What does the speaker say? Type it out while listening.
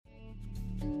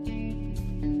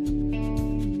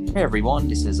Hey everyone,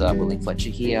 this is William Fletcher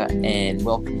here, and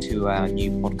welcome to our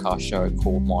new podcast show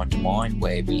called Mind to Mind,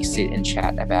 where we sit and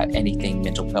chat about anything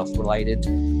mental health related,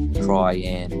 try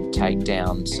and take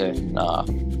down certain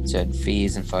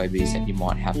fears and phobias that you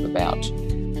might have about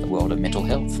the world of mental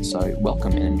health. So,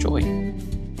 welcome and enjoy.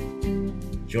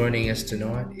 Joining us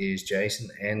tonight is Jason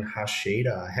and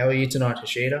Hashida. How are you tonight,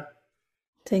 Hashida?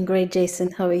 Doing great,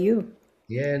 Jason. How are you?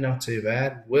 Yeah, not too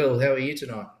bad. Will, how are you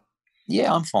tonight?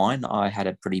 Yeah, I'm fine. I had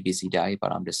a pretty busy day,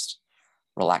 but I'm just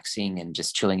relaxing and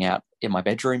just chilling out in my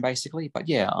bedroom, basically. But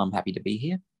yeah, I'm happy to be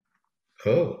here.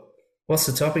 Cool. What's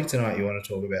the topic tonight you want to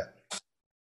talk about?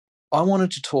 I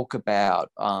wanted to talk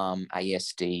about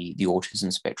ASD, the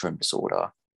autism spectrum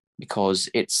disorder, because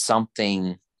it's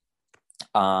something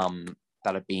that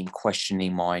I've been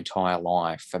questioning my entire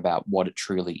life about what it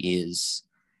truly is.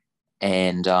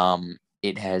 And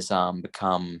it has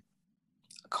become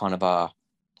kind of a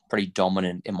pretty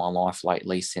dominant in my life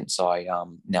lately since I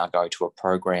now go to a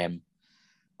program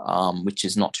which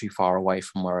is not too far away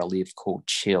from where I live called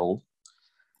Chill.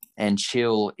 And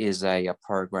Chill is a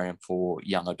program for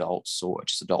young adults or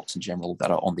just adults in general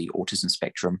that are on the autism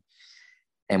spectrum.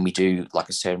 And we do like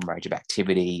a certain range of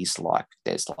activities, like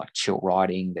there's like chill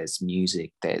writing, there's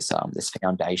music, there's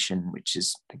foundation, which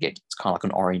is again it's kind of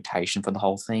like an orientation for the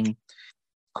whole thing,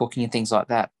 cooking and things like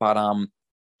that. But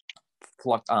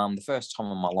the first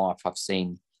time in my life I've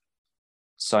seen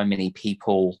so many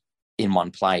people in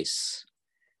one place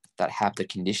that have the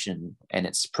condition, and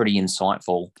it's pretty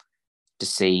insightful to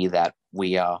see that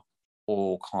we are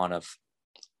all kind of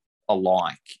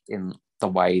alike in the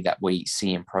way that we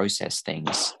see and process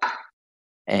things.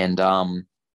 And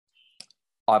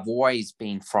I've always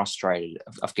been frustrated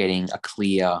of getting a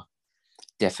clear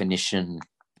definition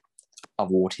of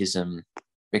autism,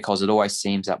 because it always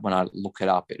seems that when I look it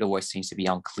up, it always seems to be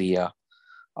unclear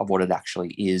of what it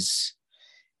actually is.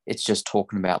 It's just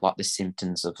talking about like the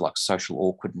symptoms of like social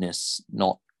awkwardness,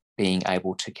 not being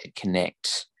able to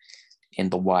connect in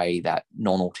the way that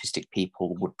non-autistic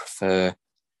people would prefer,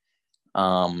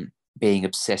 being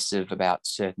obsessive about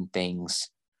certain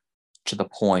things to the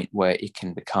point where it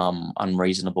can become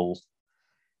unreasonable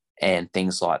and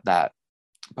things like that.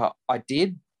 But I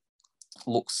did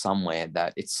look somewhere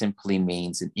that it simply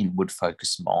means an inward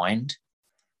focused mind.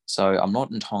 So I'm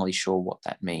not entirely sure what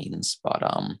that means, but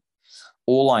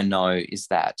all I know is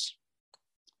that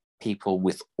people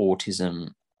with autism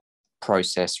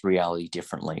process reality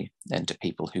differently than to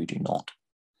people who do not.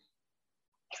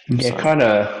 Yeah, So kind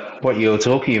of what you're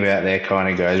talking about there kind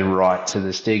of goes right to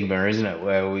the stigma, isn't it?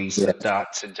 Where we yeah,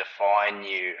 start to define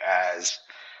you as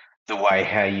the way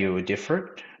how you are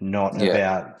different, not yeah,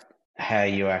 about how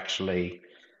you actually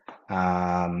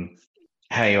um,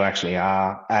 how you actually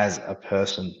are as a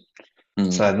person.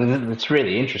 So mm, that's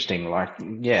really interesting. Like,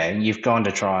 yeah, you've gone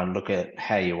to try and look at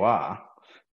how you are,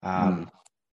 mm, um,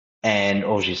 and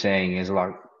all she's saying is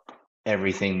like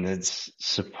everything that's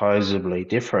supposedly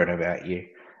different about you.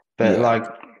 But yeah, like,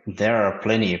 there are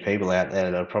plenty of people out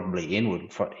there that are probably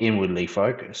inwardly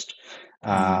focused.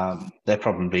 mm, They're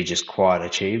probably just quiet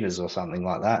achievers or something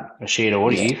like that. Rashida,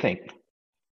 what do yeah, you think?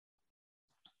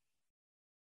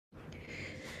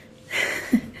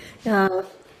 Uh,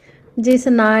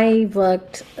 Jason, I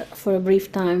worked for a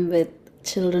brief time with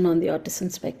children on the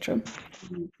autism spectrum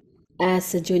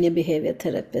as a junior behavior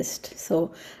therapist.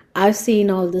 So I've seen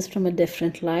all this from a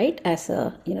different light as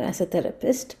a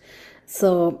therapist.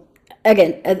 So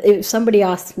again, if somebody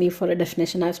asks me for a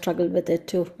definition, I've struggled with it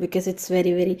too, because it's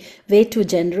very way too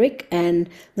generic, and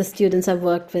the students I've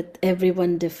worked with,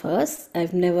 everyone differs.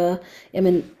 I've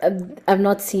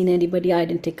not seen anybody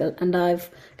identical, and I've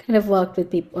kind of worked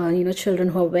with people, children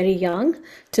who are very young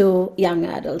to young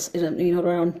adults,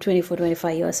 around 24,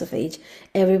 25 years of age.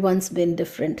 Everyone's been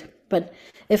different. But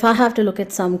if I have to look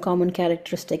at some common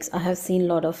characteristics, I have seen a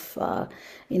lot of, a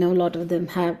lot of them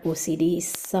have OCDs.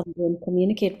 Some don't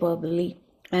communicate verbally,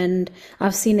 and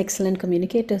I've seen excellent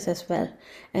communicators as well.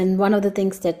 And one of the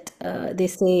things that they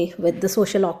say with the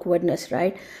social awkwardness,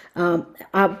 right? I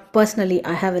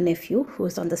have a nephew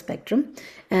who's on the spectrum,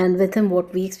 and with him,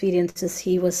 what we experienced is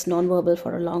he was nonverbal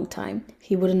for a long time.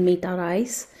 He wouldn't meet our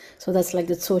eyes, so that's like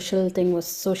the social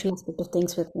aspect of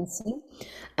things was missing.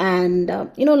 And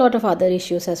a lot of other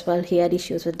issues as well. He had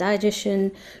issues with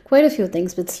digestion, quite a few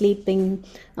things with sleeping,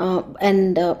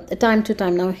 and time to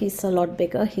time, now he's a lot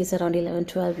bigger, he's around 11,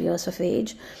 12 years of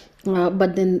age.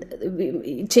 But then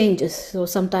it changes. So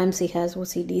sometimes he has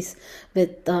OCDs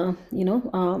with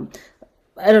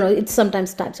I don't know, it's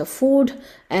sometimes types of food,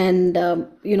 and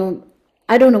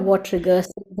I don't know what triggers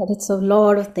it, but it's a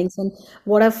lot of things. And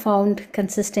what I've found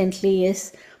consistently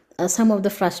is some of the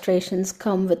frustrations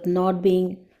come with not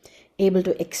being able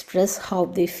to express how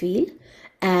they feel,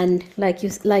 and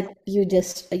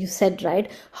you said,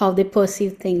 right, how they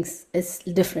perceive things is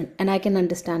different. And I can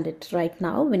understand it right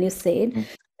now when you said, Mm.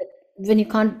 when you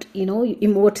can't,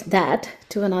 emote that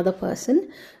to another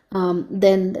person,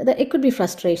 then it could be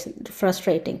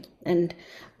frustrating. And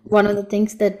one of the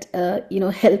things that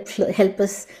help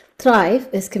us thrive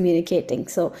is communicating.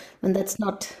 So when that's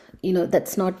not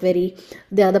very,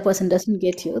 the other person doesn't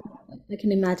get you, I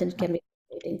can imagine it can be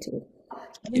frustrating too.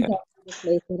 I think Yeah, that's the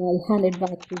place where I'll hand it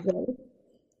back to Will.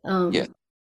 yeah,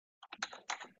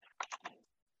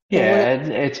 Yeah, what?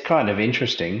 Yeah, it's kind of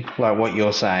interesting. Like what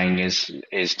you're saying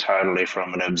is totally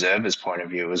from an observer's point of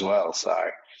view as well. So,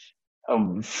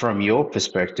 from your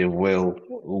perspective, Will,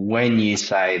 when you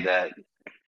say that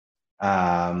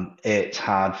it's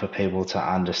hard for people to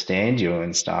understand you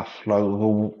and stuff, like,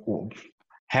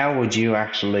 how would you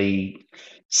actually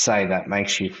say that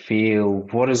makes you feel?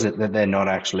 What is it that they're not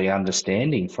actually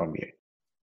understanding from you?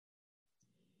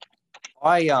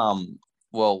 I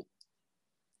well,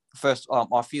 first,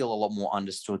 I feel a lot more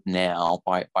understood now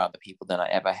by other people than I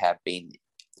ever have been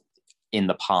in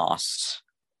the past,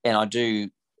 and I do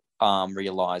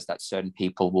realize that certain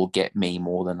people will get me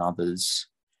more than others,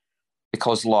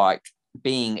 because, like,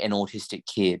 being an autistic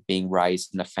kid, being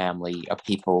raised in a family of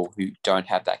people who don't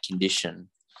have that condition,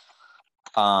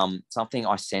 something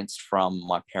I sensed from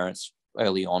my parents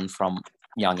early on from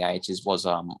young ages was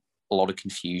a lot of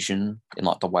confusion in,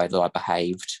 like, the way that I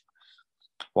behaved,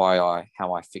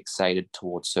 how I fixated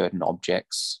towards certain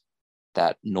objects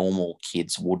that normal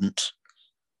kids wouldn't.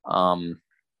 Um,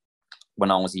 when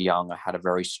I was young, I had a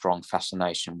very strong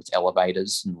fascination with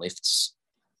elevators and lifts.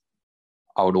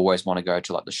 I would always want to go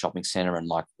to, like, the shopping center and,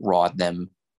 like, ride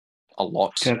them a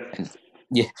lot, Can, and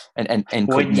yeah, and could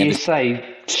when never. you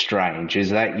say strange, is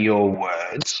that your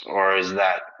words or is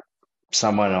that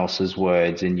someone else's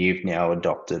words and you've now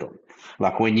adopted them?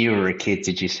 Like when you were a kid,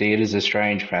 did you see it as a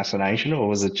strange fascination or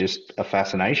was it just a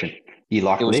fascination? You It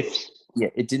like was, lifts? yeah,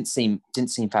 it didn't seem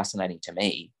fascinating to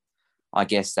me. I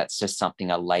guess that's just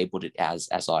something I labeled it as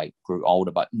I grew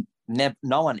older, but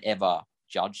no one ever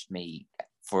judged me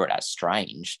for it as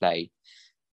strange. They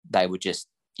were just,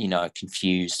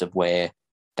 confused of where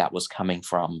that was coming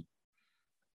from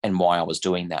and why I was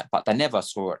doing that, but they never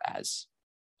saw it as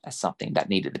something that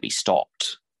needed to be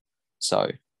stopped. So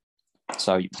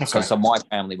so so Okay. so my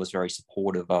family was very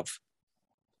supportive of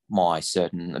my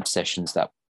certain obsessions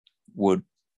that would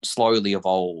slowly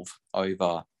evolve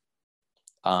over,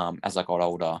 as I got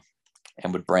older,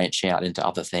 and would branch out into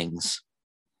other things.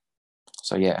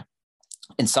 So yeah,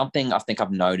 and something I think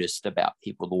I've noticed about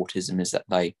people with autism is that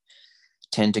they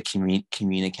tend to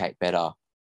communicate better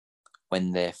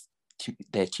when their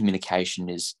communication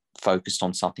is focused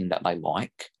on something that they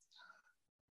like,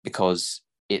 because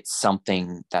it's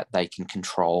something that they can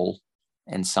control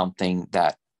and something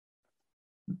that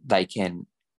they can.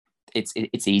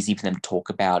 It's easy for them to talk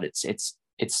about. It's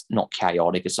not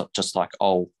chaotic. It's not just like,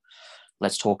 oh,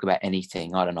 let's talk about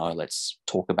anything. I don't know. Let's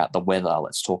talk about the weather.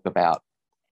 Let's talk about,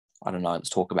 I don't know. Let's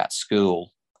talk about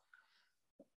school.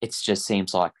 It just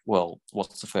seems like, well,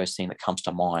 what's the first thing that comes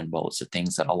to mind? Well, it's the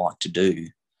things that I like to do.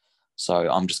 So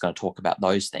I'm just going to talk about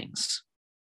those things.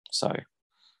 So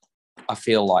I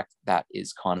feel like that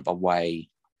is kind of a way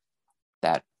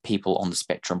that people on the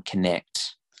spectrum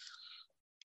connect,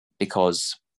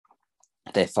 because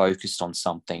they're focused on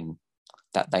something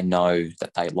that they know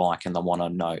that they like, and they want to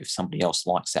know if somebody else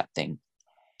likes that thing.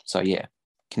 So yeah,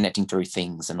 connecting through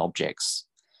things and objects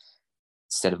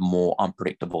instead of more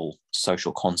unpredictable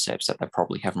social concepts that they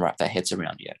probably haven't wrapped their heads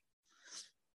around yet.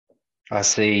 I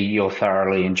see you're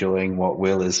thoroughly enjoying what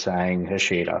Will is saying,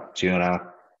 Hashida. Do you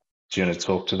wanna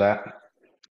talk to that?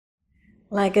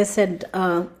 Like I said,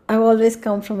 I've always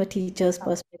come from a teacher's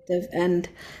perspective, and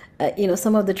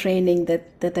some of the training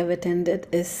that I've attended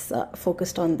is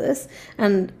focused on this,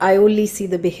 and I only see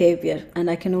the behavior, and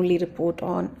I can only report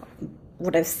on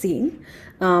what I've seen.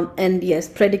 And yes,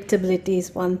 predictability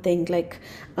is one thing. Like,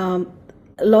 a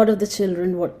lot of the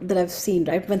children that I've seen,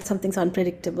 right, when something's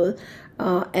unpredictable,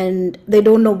 and they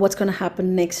don't know what's going to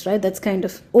happen next, right? That's kind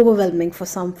of overwhelming for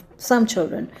some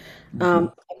children. Mm-hmm.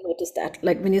 I've noticed that.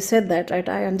 Like when you said that, right,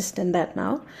 I understand that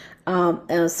now.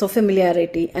 So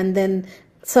familiarity, and then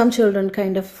some children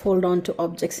kind of hold on to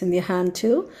objects in their hand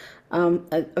too.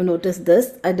 I've noticed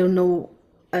this. I don't know.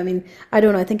 I mean, I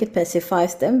don't know. I think it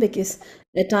pacifies them, because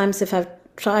at times if I've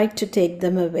tried to take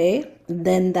them away,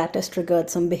 then that has triggered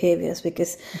some behaviors,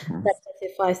 because Mm-hmm. that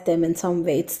pacifies them in some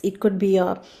way. It could be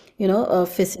a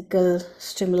physical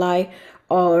stimuli,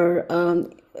 or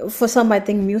for some, I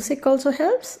think music also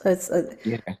helps.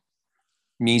 Yeah.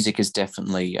 music is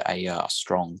definitely a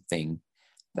strong thing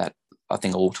that I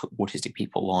think all autistic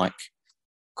people like,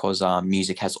 because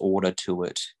music has order to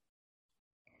it,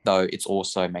 though it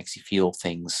also makes you feel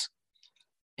things.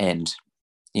 And,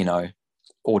 you know,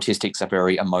 autistics are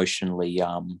very emotionally,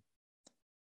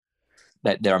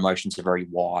 that their emotions are very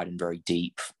wide and very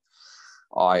deep.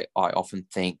 I often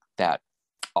think that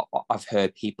I've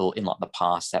heard people in like the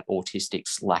past that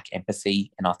autistics lack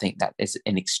empathy, and I think that is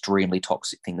an extremely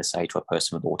toxic thing to say to a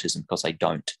person with autism, because they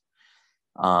don't.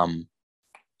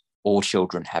 All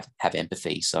children have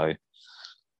empathy, so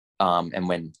and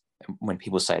when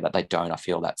people say that they don't, I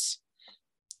feel that's,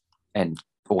 and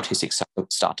autistics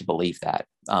start to believe that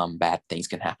bad things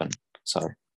can happen. So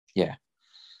yeah.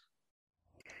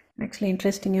 Actually,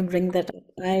 interesting you bring that up.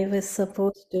 I was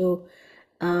supposed to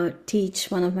teach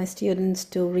one of my students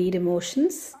to read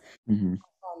emotions. Mm-hmm.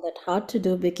 Found that hard to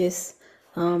do because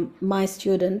my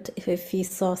student, if he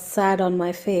saw sad on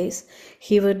my face,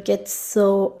 he would get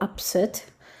so upset,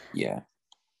 Yeah.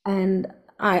 and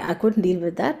I couldn't deal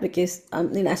with that because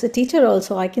as a teacher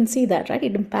also I can see that, right?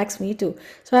 It impacts me too.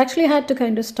 So I actually had to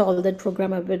kind of stall that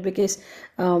program a bit because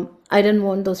I didn't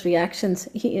want those reactions.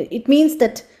 It means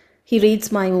that he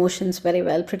reads my emotions very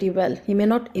well, pretty well. He may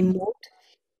not emote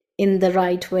in the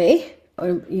right way,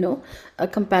 or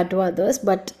compared to others,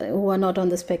 but who are not on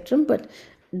the spectrum, but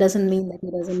doesn't mean that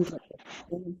he doesn't get it.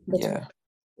 That's what. Yeah.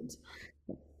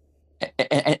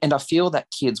 And I feel that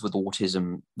kids with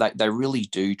autism, they really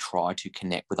do try to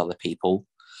connect with other people,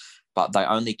 but they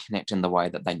only connect in the way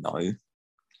that they know.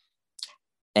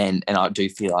 And I do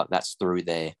feel like that's through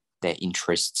their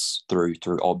interests, through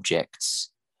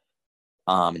objects,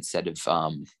 instead of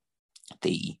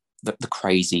the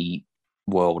crazy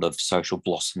world of social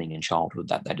blossoming in childhood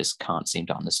that they just can't seem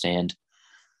to understand.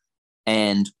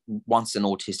 And once an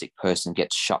autistic person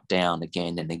gets shut down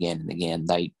again and again and again,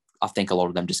 I think a lot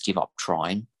of them just give up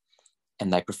trying,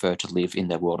 and they prefer to live in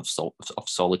their world of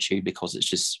solitude, because it's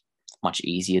just much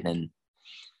easier than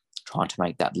trying to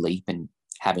make that leap and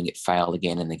having it fail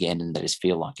again and again, and they just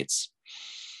feel like it's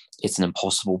an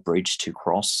impossible bridge to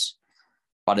cross.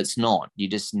 But it's not. You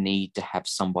just need to have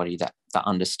somebody that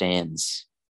understands,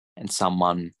 and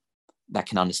someone that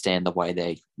can understand the way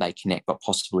they connect, but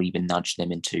possibly even nudge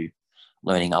them into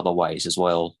learning other ways as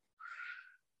well,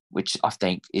 which I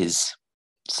think is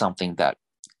something that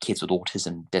kids with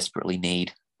autism desperately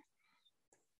need.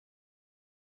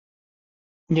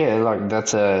 Yeah, like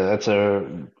that's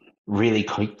a really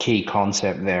key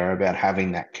concept there about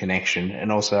having that connection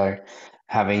and also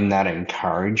having that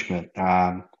encouragement.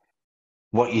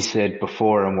 What you said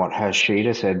before and what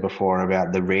Hashida said before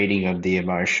about the reading of the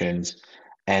emotions,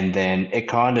 and then it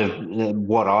kind of,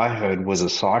 what I heard was a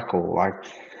cycle. Like,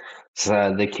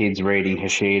 so the kid's reading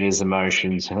Hashida's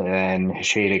emotions, and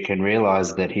Hashida can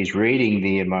realize that he's reading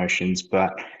the emotions,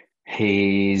 but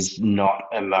he's not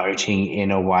emoting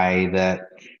in a way that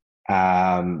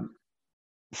um,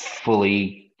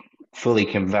 fully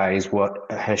conveys what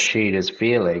Hashida's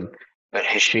feeling, but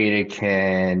Hashida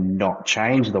can not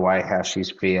change the way how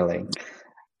she's feeling.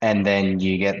 And then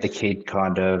you get the kid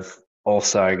kind of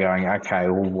also going, okay,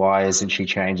 well, why isn't she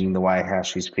changing the way how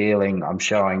she's feeling? I'm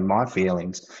showing my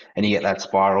feelings. And you get that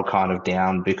spiral kind of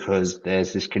down because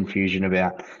there's this confusion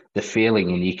about the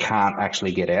feeling, and you can't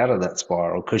actually get out of that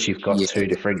spiral because you've got Yeah. two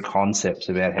different concepts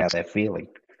about how they're feeling.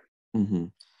 Mm-hmm.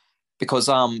 Because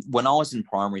when I was in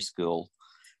primary school,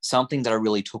 something that I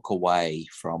really took away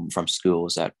from school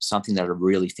is that something that I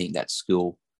really think that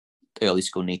early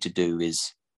school need to do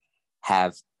is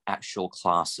have actual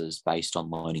classes based on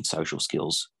learning social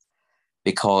skills.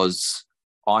 Because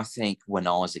I think when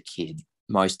I was a kid,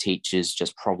 most teachers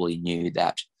just probably knew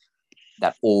that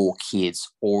all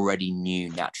kids already knew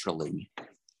naturally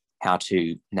how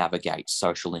to navigate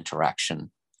social interaction,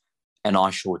 and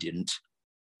I sure didn't.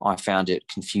 I found it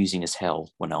confusing as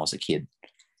hell when I was a kid,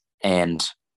 and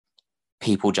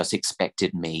people just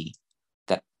expected me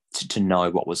to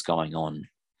know what was going on.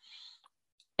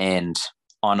 And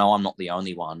I know I'm not the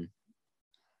only one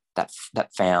that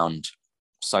found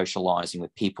socializing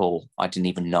with people I didn't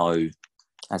even know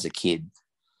as a kid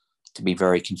to be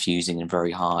very confusing and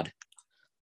very hard.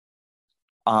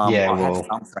 Yeah, I had well,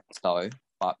 some friends though,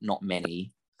 but not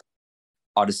many.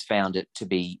 I just found it to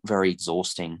be very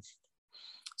exhausting.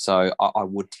 So I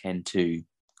would tend to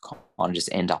kind of just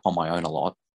end up on my own a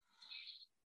lot.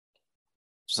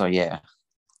 So yeah.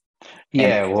 And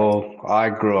yeah, well, I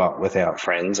grew up without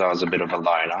friends. I was a bit of a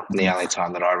loner. And the only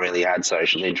time that I really had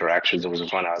social interactions was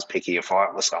when I was picking a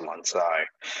fight with someone. So,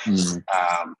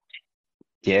 um,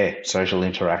 yeah, social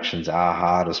interactions are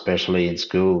hard, especially in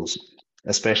schools,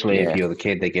 especially if yeah, you're the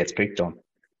kid that gets picked on.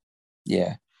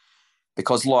 yeah.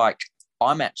 because like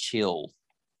I'm at Chill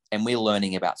and we're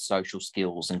learning about social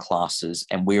skills in classes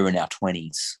and we're in our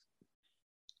 20s,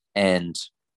 and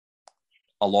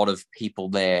a lot of people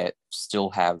there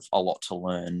still have a lot to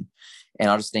learn. And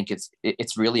I just think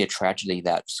it's really a tragedy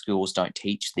that schools don't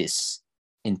teach this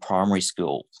in primary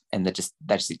school, and they just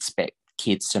expect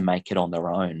kids to make it on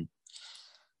their own.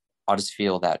 I just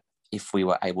feel that if we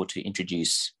were able to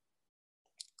introduce,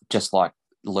 just like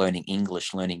learning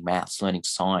English, learning maths, learning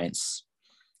science,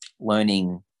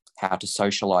 learning how to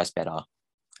socialize better,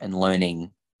 and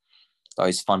learning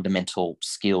those fundamental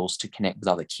skills to connect with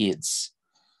other kids,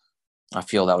 I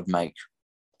feel that would make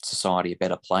society a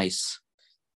better place,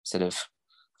 instead of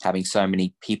having so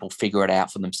many people figure it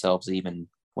out for themselves even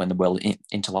when they're well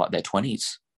into like their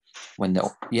 20s. When they're,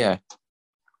 yeah,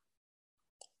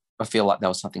 I feel like there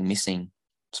was something missing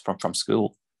from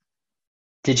school.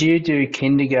 Did you do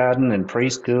kindergarten and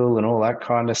preschool and all that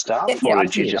kind of stuff, or I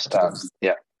did you did. just start?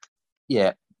 Yeah.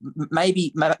 Yeah,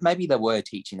 maybe they were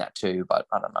teaching that too, but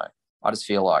I don't know. I just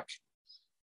feel like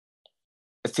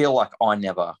I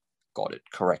never got it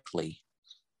correctly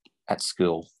at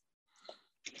school,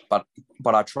 but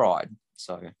I tried.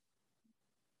 So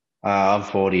I'm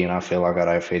 40 and I feel like I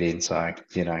don't fit in. So,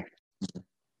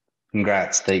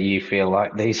 congrats that you feel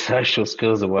like these social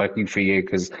skills are working for you,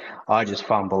 because I just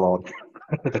fumble on.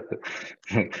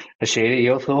 Ashita,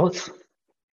 your thoughts?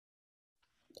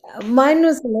 Mine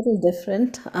was a little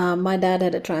different. My dad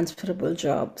had a transferable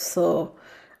job, so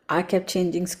I kept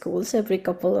changing schools every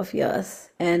couple of years.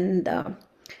 And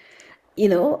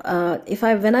if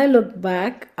I when I look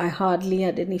back, I hardly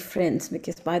had any friends,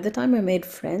 because by the time I made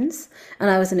friends, and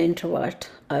I was an introvert,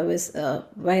 I was a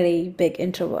very big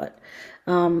introvert.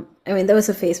 I mean, there was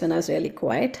a phase when I was really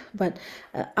quiet, but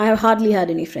I hardly had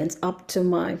any friends up to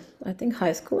my, I think,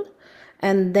 high school.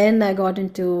 And then I got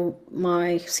into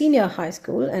my senior high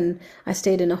school and I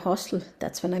stayed in a hostel.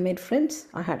 That's when I made friends.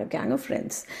 I had a gang of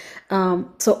friends.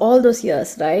 So all those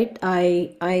years, right,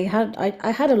 I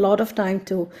had a lot of time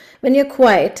to, when you're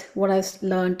quiet, what I've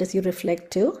learned is you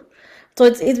reflect too. So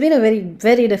it's been a very,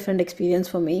 very different experience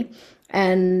for me.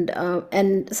 And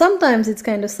sometimes it's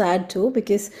kind of sad too,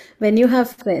 because when you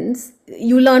have friends,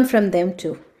 you learn from them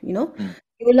too, you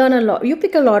learn a lot, you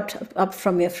pick a lot up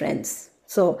from your friends.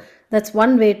 So that's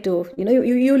one way to,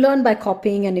 you learn by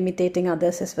copying and imitating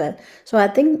others as well. So I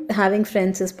think having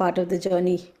friends is part of the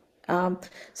journey.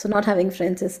 So not having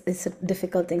friends is a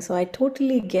difficult thing. So I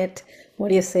totally get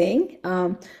what you're saying.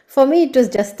 For me, it was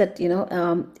just that,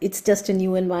 it's just a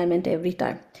new environment every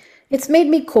time. It's made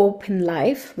me cope in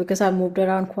life because I've moved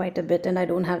around quite a bit and I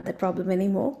don't have that problem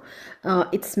anymore.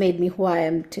 It's made me who I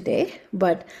am today.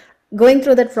 But going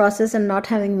through that process and not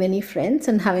having many friends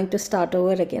and having to start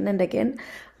over again and again,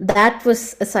 that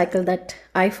was a cycle that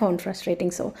I found frustrating.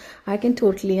 So I can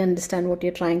totally understand what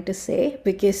you're trying to say,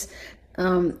 because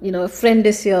a friend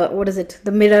is what is it,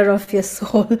 the mirror of your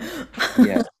soul.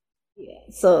 yeah.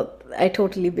 So I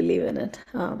totally believe in it.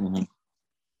 Mm-hmm.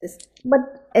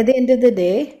 But at the end of the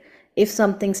day, if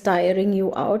something's tiring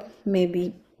you out,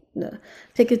 maybe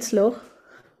take it slow.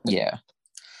 Yeah,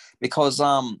 because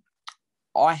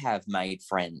I have made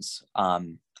friends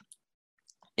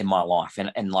in my life,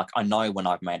 and like I know when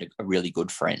I've made a really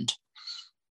good friend,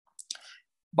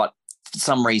 but for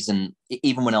some reason,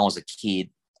 even when I was a kid,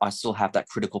 I still have that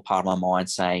critical part of my mind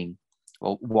saying,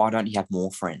 well, why don't you have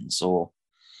more friends? Or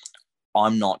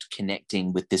I'm not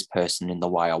connecting with this person in the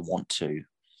way I want to.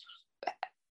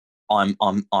 I'm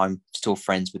still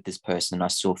friends with this person and I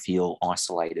still feel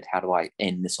isolated. How do I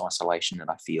end this isolation that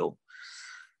I feel?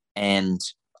 And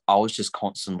I was just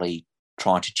constantly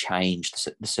trying to change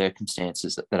the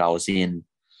circumstances that I was in,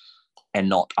 and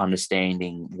not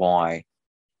understanding why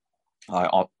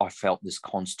I felt this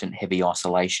constant heavy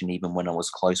isolation even when I was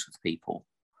close with people.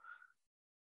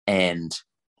 And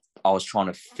I was trying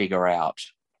to figure out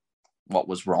what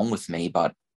was wrong with me,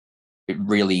 but it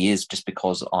really is just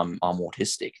because I'm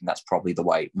autistic, and that's probably the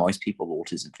way most people with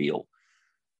autism feel.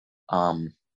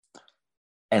 And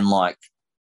like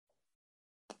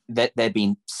that, there've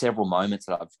been several moments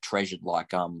that I've treasured,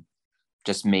 like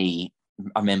just me.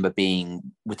 I remember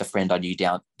being with a friend I knew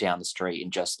down the street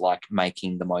and just like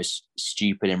making the most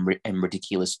stupid and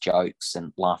ridiculous jokes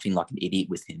and laughing like an idiot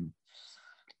with him,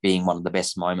 being one of the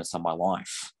best moments of my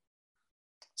life.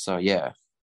 So yeah,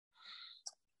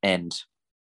 and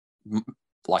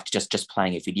like just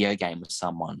playing a video game with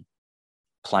someone,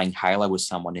 playing Halo with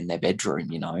someone in their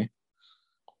bedroom,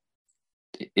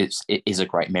 it is a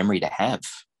great memory to have.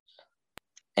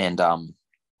 And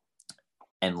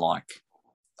like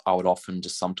I would often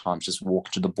just sometimes just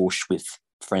walk to the bush with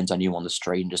friends I knew on the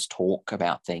street and just talk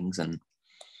about things. And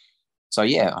So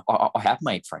yeah, I have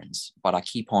made friends, but I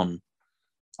keep on.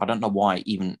 I don't know why.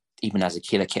 Even as a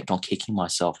kid, I kept on kicking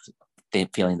myself,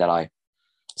 feeling that I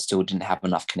still didn't have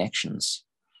enough connections.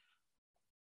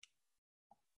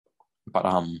 But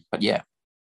yeah.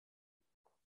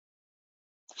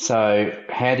 So,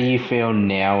 how do you feel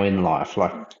now in life?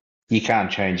 Like, you can't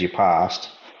change your past.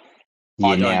 I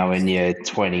You're don't. now in your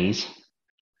 20s.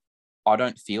 I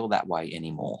don't feel that way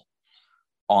anymore.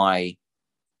 I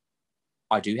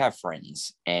do have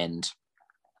friends, and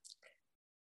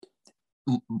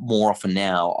more often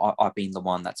now, I've been the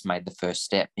one that's made the first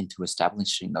step into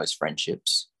establishing those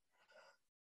friendships.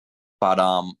 But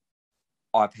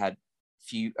I've had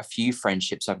a few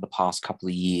friendships over the past couple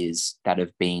of years that I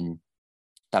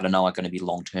know are going to be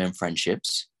long-term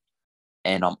friendships,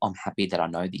 and I'm happy that I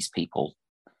know these people,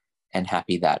 and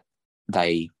happy that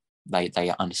they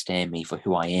understand me for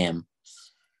who I am.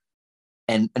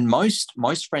 And most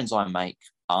friends I make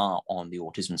are on the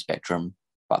autism spectrum,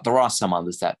 but there are some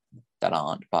others that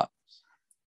aren't. But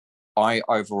I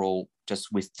overall, just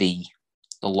with the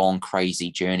long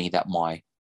crazy journey that my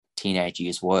teenage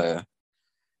years were,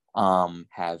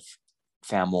 have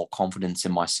found more confidence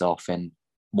in myself and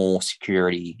more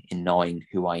security in knowing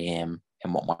who I am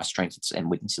and what my strengths and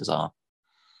weaknesses are.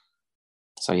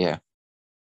 So yeah.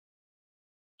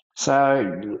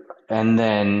 So, and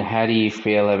then how do you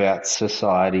feel about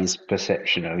society's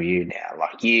perception of you now?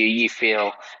 Like, you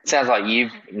feel, it sounds like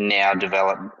you've now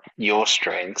developed your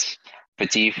strengths, but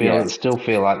do you Yeah. still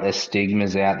feel like there's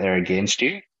stigmas out there against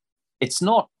you? It's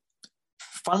not,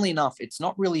 funnily enough, it's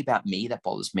not really about me that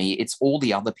bothers me. It's all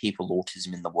the other people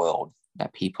autism in the world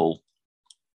that people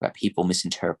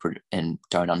misinterpret and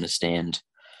don't understand.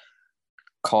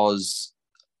 Because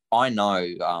I know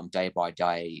day by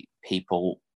day,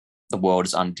 the world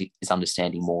is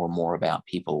understanding more and more about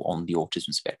people on the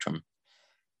autism spectrum,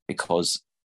 because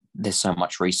there's so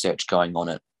much research going on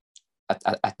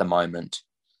at the moment.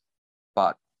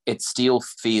 But it still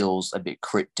feels a bit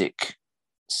cryptic.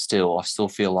 I still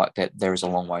feel like that there is a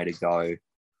long way to go,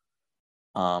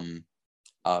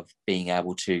 of being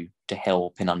able to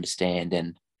help and understand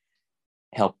and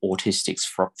help autistics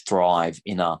thrive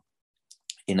in a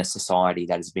society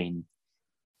that has been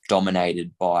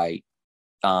dominated by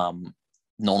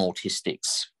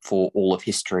non-autistics for all of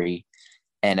history.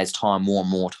 And as more and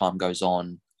more time goes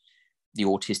on, the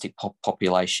autistic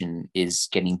population is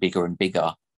getting bigger and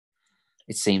bigger.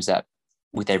 It seems that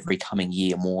with every coming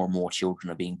year, more and more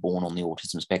children are being born on the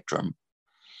autism spectrum.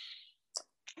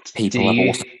 Do People have you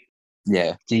also,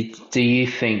 yeah, do you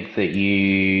think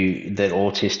that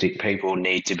autistic people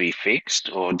need to be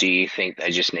fixed, or do you think they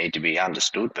just need to be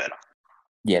understood better?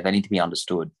 yeah, they need to be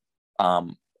understood.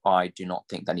 I do not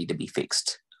think they need to be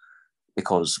fixed,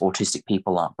 because autistic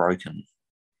people aren't broken.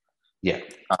 Yeah.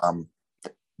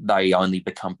 They only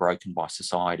become broken by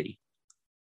society,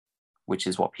 which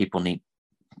is what people need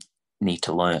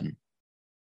to learn.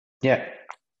 Yeah.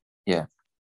 Yeah.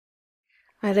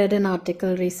 I read an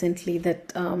article recently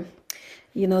that,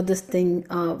 this thing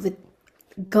with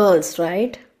girls,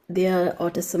 right? Their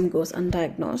autism goes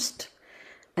undiagnosed.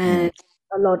 And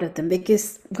a lot of them,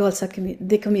 because girls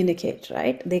they communicate,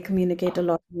 right? They communicate a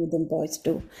lot more than boys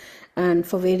do. And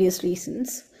for various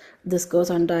reasons, this goes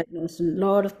undiagnosed. And a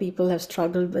lot of people have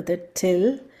struggled with it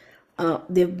till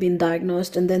they've been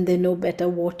diagnosed, and then they know better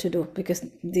what to do because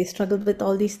they struggled with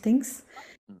all these things.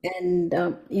 And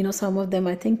some of them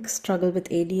I think struggle with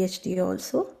ADHD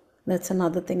also. That's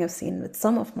another thing I've seen with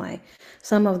some of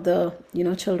the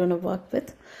children I've worked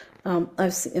with. I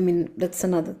mean, that's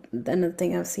another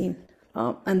thing I've seen,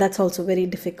 and that's also very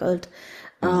difficult.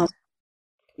 To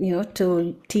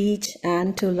teach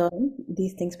and to learn,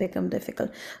 these things become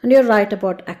difficult. And you're right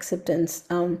about acceptance.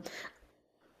 I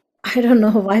don't know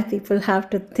why people have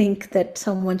to think that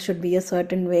someone should be a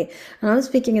certain way. And I'm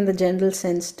speaking in the general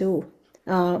sense too.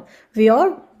 Uh, we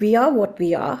are what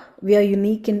we are. We are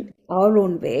unique in our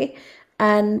own way,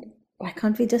 and why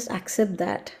can't we just accept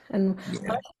that? And why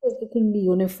Yeah. should everything be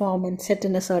uniform and set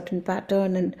in a certain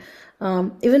pattern? And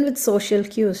even with social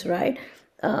cues, right?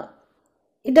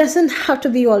 It doesn't have to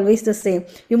be always the same.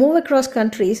 You move across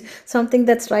countries, something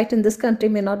that's right in this country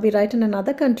may not be right in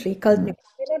another country. May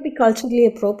not be culturally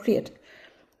appropriate.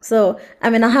 So,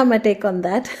 I mean, I have my take on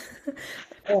that.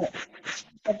 Uh,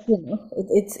 but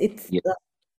it's. Yeah.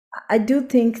 I do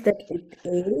think that with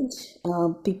age,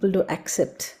 people do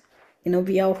accept.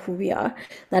 We are who we are.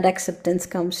 That acceptance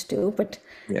comes too. But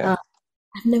Yeah.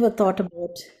 I've never thought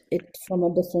about it from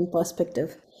a different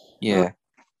perspective. Yeah.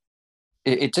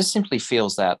 It just simply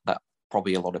feels that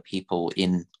probably a lot of people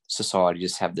in society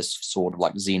just have this sort of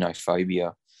like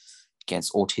xenophobia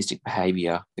against autistic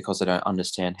behavior because they don't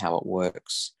understand how it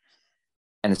works.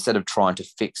 And instead of trying to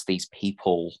fix these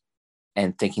people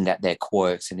and thinking that their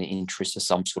quirks and their interests are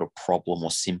some sort of problem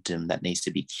or symptom that needs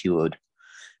to be cured,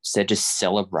 instead just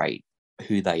celebrate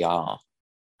who they are.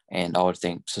 And I would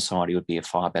think society would be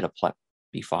far better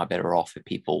off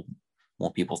if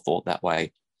more people thought that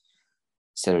way,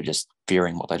 instead of just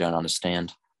fearing what they don't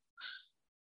understand.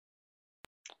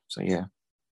 So yeah.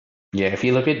 Yeah, if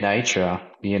you look at nature,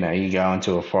 you go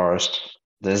into a forest,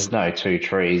 there's no two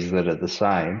trees that are the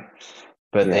same.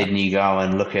 But Yeah. then you go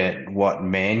and look at what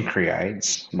man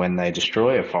creates when they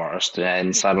destroy a forest,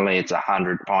 and suddenly it's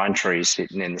 100 pine trees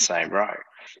sitting in the same row.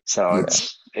 So Yeah.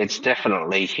 it's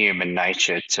definitely human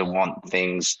nature to want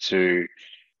things to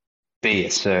be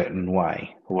a certain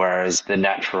way, whereas the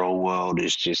natural world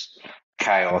is just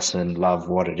chaos and love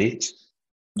what it is.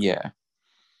 Yeah.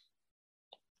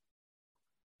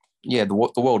 Yeah, the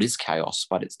world is chaos,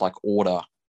 but it's like order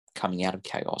coming out of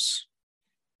chaos.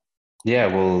 Yeah,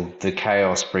 well, the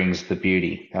chaos brings the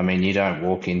beauty. I mean, you don't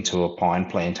walk into a pine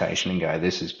plantation and go,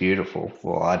 "This is beautiful."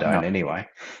 Well, I No. don't anyway.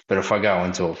 But if I go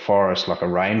into a forest, like a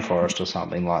rainforest or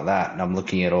something like that, and I'm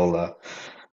looking at all the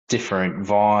different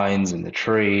vines and the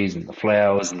trees and the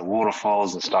flowers and the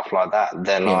waterfalls and stuff like that,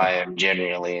 then Yeah. I am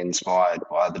genuinely inspired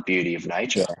by the beauty of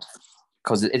nature. Yeah.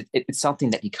 Because it's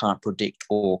something that you can't predict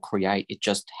or create. It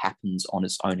just happens on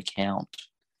its own account,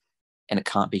 and it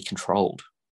can't be controlled.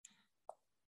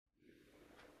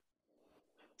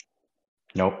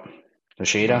 Nope. Yeah.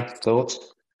 Rashida, thoughts?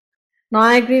 No,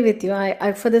 I agree with you.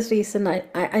 I for this reason,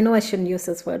 I know I shouldn't use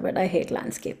this word, but I hate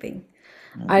landscaping.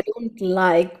 I Mm. don't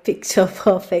like picture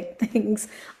perfect things.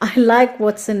 I like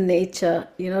what's in nature,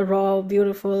 raw,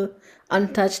 beautiful,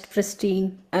 untouched,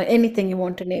 pristine, anything you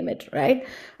want to name it, right?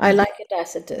 I Mm. like it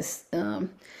as it is,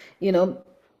 you know,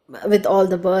 with all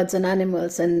the birds and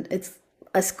animals, and it's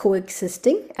us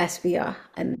coexisting as we are.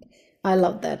 And I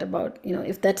love that about,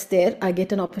 if that's there, I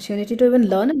get an opportunity to even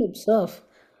learn and observe.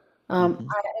 Mm-hmm.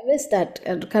 I miss that.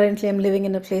 And currently, I'm living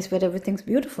in a place where everything's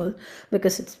beautiful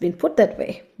because it's been put that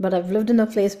way. But I've lived in a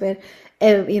place where,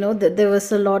 there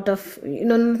was a lot of,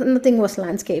 nothing was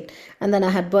landscaped. And then I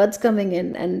had birds coming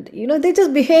in, and, they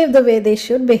just behave the way they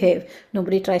should behave.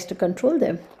 Nobody tries to control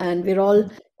them. And we're all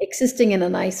existing in a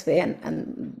nice way.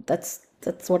 And that's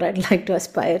what I'd like to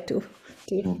aspire to.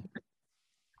 Mm.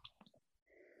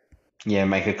 Yeah,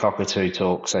 make a cockatoo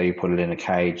talk, so you put it in a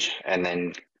cage and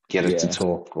then get it to Yeah.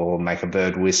 talk, or make a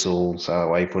bird whistle, so that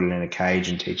way you put it in a cage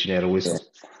and teach it how to Yeah. whistle.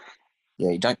 Yeah.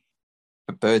 You don't.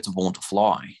 But birds are born to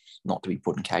fly, not to be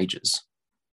put in cages.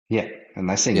 Yeah, and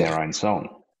they sing Yeah. their own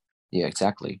song. Yeah.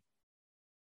 Exactly.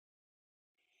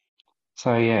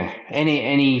 So yeah,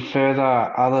 any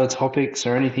further other topics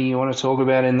or anything you want to talk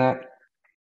about in that?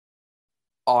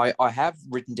 I have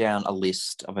written down a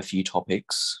list of a few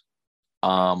topics.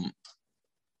 Um.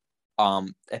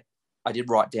 I did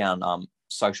write down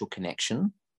social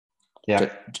connection,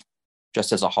 Yeah.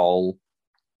 just as a whole,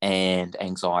 and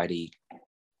anxiety.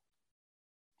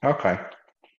 Okay.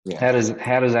 Yeah. How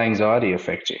does anxiety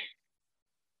affect you?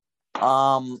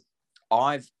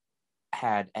 I've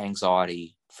had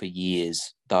anxiety for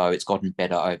years, though it's gotten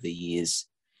better over the years.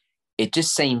 It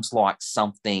just seems like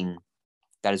something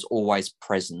that is always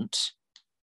present,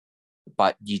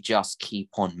 but you just keep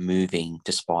on moving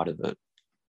despite of it.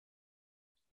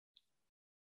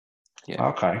 Yeah.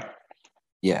 Okay.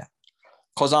 Yeah.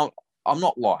 Because I'm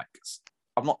not like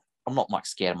I'm not I'm not like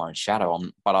scared of my own shadow.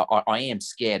 But I am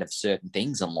scared of certain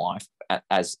things in life,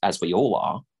 as we all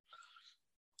are.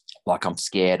 Like I'm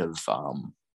scared of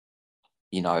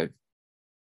you know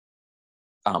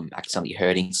accidentally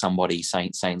hurting somebody,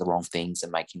 saying the wrong things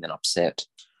and making them upset.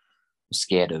 I'm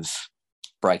scared of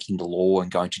breaking the law and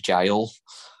going to jail.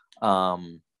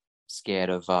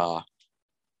 Scared of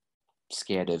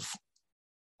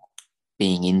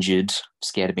being injured,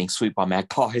 scared of being swooped by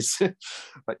magpies,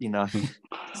 but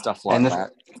stuff like And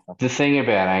that. the thing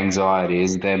about anxiety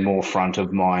is they're more front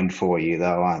of mind for you,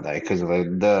 though, aren't they? Because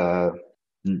the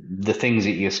things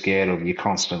that you're scared of, you're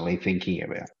constantly thinking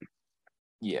about.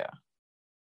 Yeah,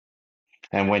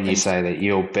 And when you and say that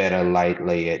you're better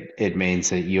lately, it means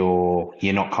that you're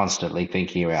not constantly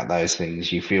thinking about those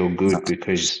things. You feel good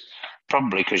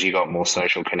probably because you got more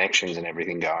social connections and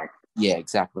everything going. yeah,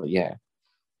 exactly, yeah,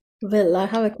 Well, I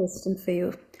have a question for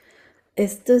you.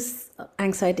 Is this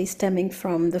anxiety stemming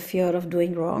from the fear of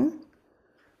doing wrong?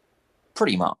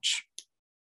 pretty much.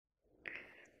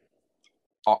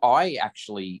 I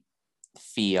actually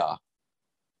fear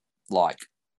like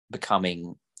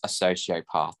becoming a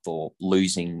sociopath or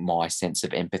losing my sense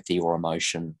of empathy or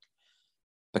emotion,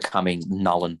 becoming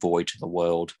null and void to the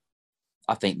world.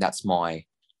 I think that's my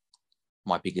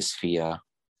my biggest fear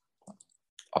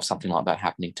of something like that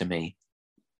happening to me.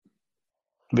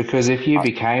 Because if you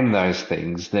became those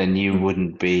things, then you Mm.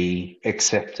 wouldn't be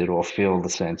accepted or feel the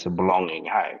sense of belonging,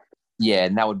 hey? Yeah,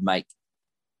 and that would make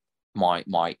my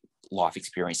life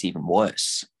experience even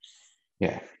worse.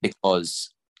 Yeah.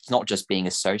 Because it's not just being a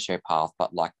sociopath,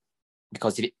 but like,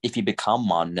 because if you become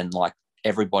one, then like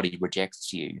everybody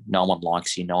rejects you. No one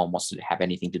likes you. No one wants to have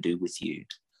anything to do with you.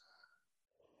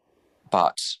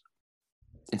 But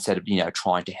instead of,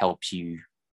 trying to help you,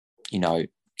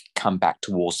 come back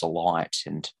towards the light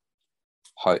and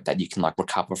hope that you can like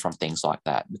recover from things like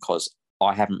that, because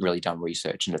I haven't really done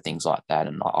research into things like that,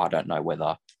 and I don't know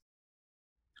whether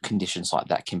conditions like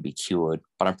that can be cured,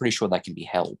 but I'm pretty sure they can be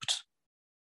helped,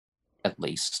 at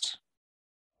least.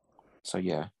 So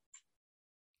yeah.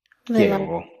 Yeah, Well,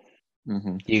 well,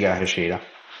 Mm-hmm. you go, Hashida.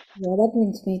 yeah, that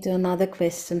brings me to another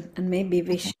question, and maybe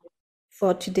we should,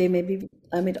 for today, maybe,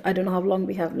 I mean, I don't know how long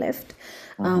we have left.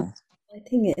 Mm-hmm. The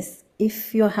thing is,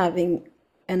 if you're having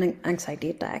an anxiety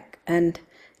attack and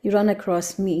you run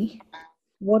across me,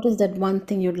 what is that one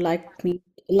thing you'd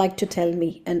like to tell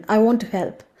me? And I want to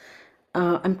help.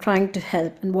 I'm trying to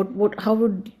help. And how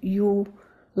would you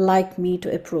like me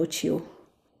to approach you?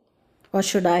 Or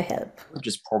should I help? I'll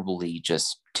just probably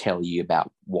just tell you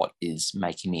about what is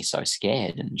making me so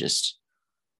scared, and just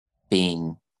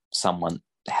have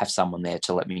someone there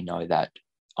to let me know that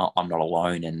I'm not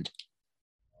alone, and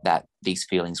that these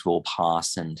feelings will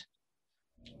pass, and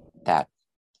that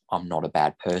I'm not a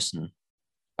bad person,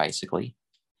 basically.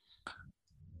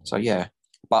 So yeah,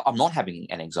 but I'm not having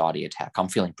an anxiety attack. I'm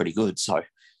feeling pretty good. So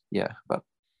yeah, but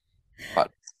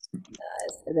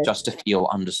just to feel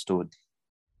understood.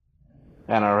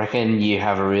 And I reckon you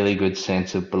have a really good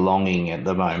sense of belonging at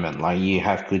the moment. Like you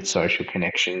have good social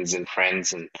connections and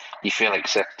friends, and you feel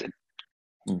accepted.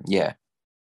 Yeah.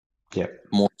 Yep.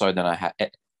 More so than I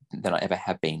ever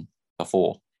have been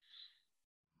before.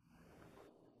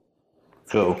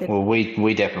 Cool. Well,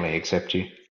 we definitely accept you.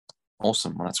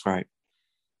 Awesome. Well, that's great.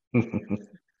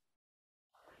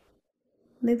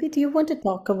 Maybe do you want to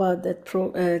talk about the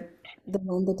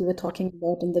one that you were talking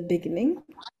about in the beginning?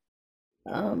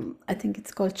 I think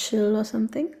it's called Chill or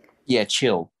something. Yeah,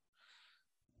 Chill.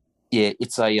 Yeah,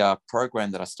 it's a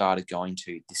program that I started going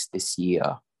to this year,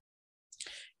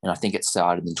 and I think it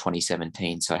started in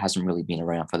 2017, so it hasn't really been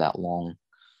around for that long.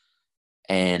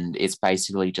 And it's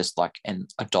basically just like an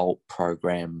adult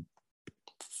program,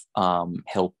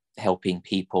 helping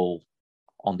people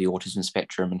on the autism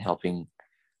spectrum, and helping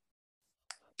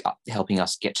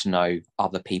us get to know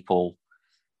other people,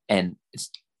 and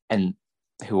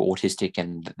who are autistic,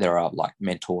 and there are like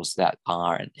mentors that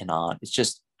are and aren't. It's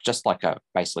just like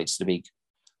basically just a big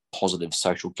positive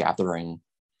social gathering,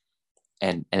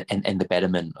 and the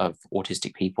betterment of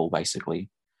autistic people,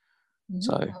 basically.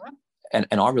 So, and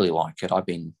I really like it. I've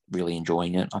been really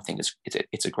enjoying it. I think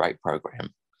it's a great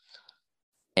program.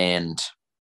 And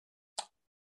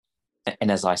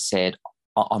as I said,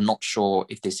 I'm not sure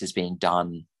if this is being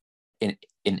done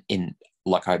in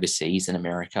like overseas in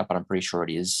America, but I'm pretty sure it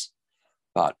is.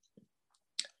 But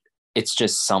it's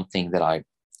just something that I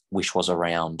wish was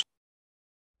around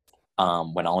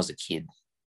when I was a kid.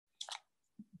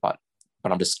 But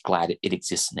I'm just glad it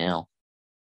exists now.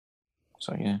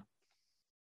 So yeah.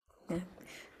 Yeah,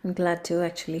 I'm glad to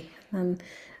actually. And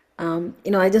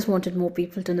I just wanted more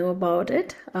people to know about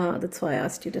it. That's why I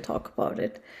asked you to talk about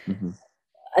it. Mm-hmm.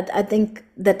 I think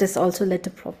that has also led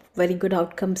to very good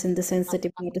outcomes in the sense that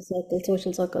you've made a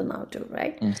social circle now too,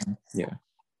 right? Mm-hmm. Yeah.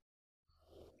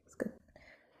 It's good.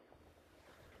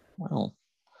 Well,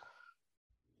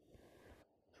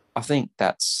 I think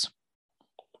that's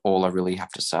all I really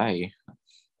have to say.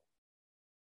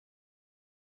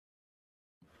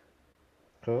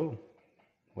 Cool.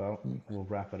 Well, we'll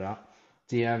wrap it up.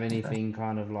 Do you have Okay. anything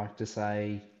kind of like to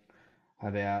say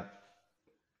about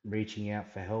reaching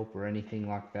out for help or anything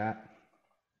like that?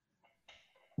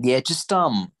 Yeah, just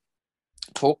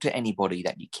talk to anybody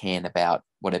that you can about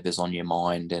whatever's on your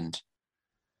mind, and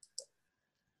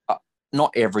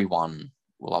not everyone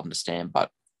will understand,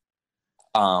 but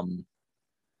a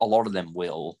lot of them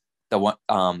will. They won't.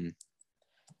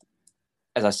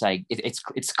 As I say, it's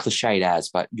cliched as,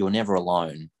 but you're never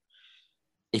alone.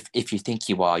 If you think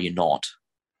you are, you're not.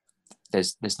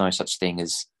 There's no such thing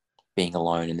as being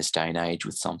alone in this day and age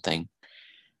with something,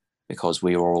 because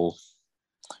we're all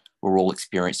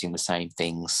experiencing the same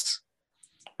things.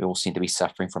 We all seem to be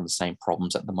suffering from the same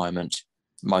problems at the moment,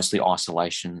 mostly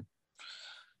isolation.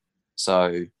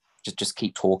 So just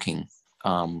keep talking,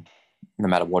 no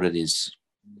matter what it is.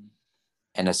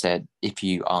 And as I said, if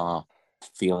you are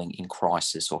feeling in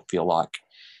crisis or feel like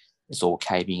it's all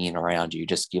caving in around you,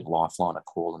 just give Lifeline a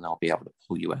call and they'll be able to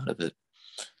pull you out of it.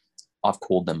 I've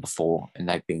called them before and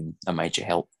they've been a major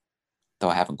help, though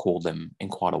I haven't called them in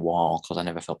quite a while because I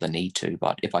never felt the need to.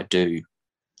 But if I do,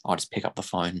 I'll just pick up the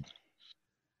phone.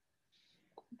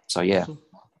 So, yeah. Awesome.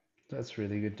 That's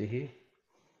really good to hear.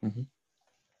 Mm-hmm.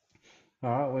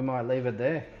 All right, we might leave it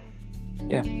there.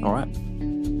 Yeah, all right.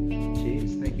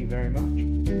 Cheers. Thank you very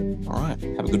much. All right.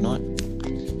 Have a good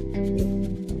night.